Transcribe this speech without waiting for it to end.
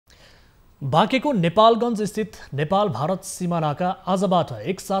बाँकेको नेपालगञ्ज स्थित नेपाल भारत सीमा नाका आजबाट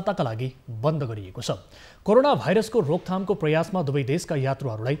एक साताका लागि बन्द गरिएको छ। कोरोना भाइरसको रोकथामको प्रयासमा दुवै देशका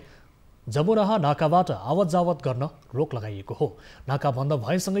यात्रुहरूलाई जमुनाहा नाकाबाट आवत-जावत गर्न रोक लगाइएको हो। नाका बन्द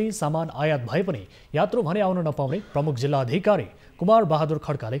भएसँगै सामान आयात भए पनि यात्रु भने आउन नपाउने प्रमुख जिल्ला अधिकारी कुमार बहादुर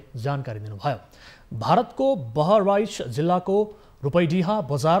खड्काले जानकारी दिनुभयो। भारतको बहराइच जिल्लाको रूपैडिहा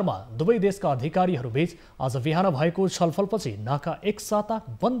बजारमा दुवै देशका अधिकारीहरूबीच आज बिहान भएको छलफलपछि नाका एक साता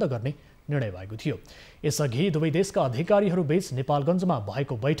बन्द गर्ने निर्णय भएको थियो। यसअघि दुवै देशका अधिकारीहरूबीच नेपालगञ्जमा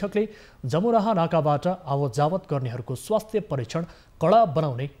भएको बैठकले जमुनाहा नाकाबाट आवत-जावत गर्नेहरूको स्वास्थ्य परीक्षण कडा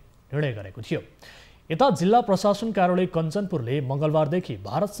बनाउने निर्णय गरेको थियो। यता जिल्ला प्रशासन कार्यालय कञ्चनपुरले मंगलबारदेखि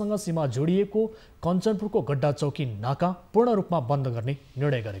भारतसँग सीमा जोडिएको कञ्चनपुरको गड्डा चौकी नाका पूर्ण रूपमा बन्द गर्ने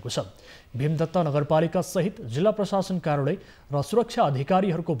निर्णय गरेको छ। भीमदत्त नगरपालिका सहित जिल्ला प्रशासन कार्यालय र सुरक्षा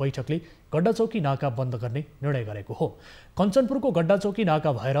अधिकारीहरूको बैठकले गड्डा चौकी नाका बन्द गर्ने निर्णय गरेको हो। कञ्चनपुरको गड्डा चौकी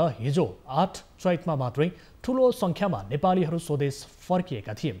नाका भएर हिजो 8 चैतमा मात्रै ठूलो संख्यामा नेपालीहरू स्वदेश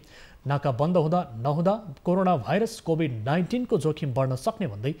फर्किएका थिए। नाका बन्द हुँदा नहुँदा कोरोना भाइरस कोभिड-19 को जोखिम बढ्न सक्ने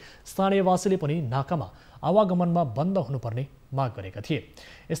भन्दै स्थानीयवासीले पनि नाकामा आवागमनमा बन्द हुनुपर्ने माग गरेका थिए।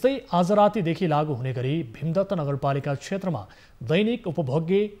 यस्तै आज रातिदेखि लागू हुने गरी भीमदत्त नगरपालिका क्षेत्रमा दैनिक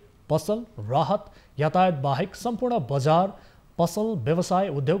उपभोग्य पसल राहत यातायात बाहेक सम्पूर्ण बजार पसल व्यवसाय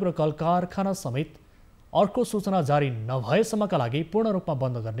उद्योग र कल कारखाना समेत अर्को सूचना जारी नभएसम्मका लागि पूर्ण रूपमा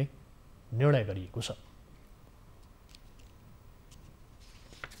बन्द गर्ने निर्णय गरिएको छ।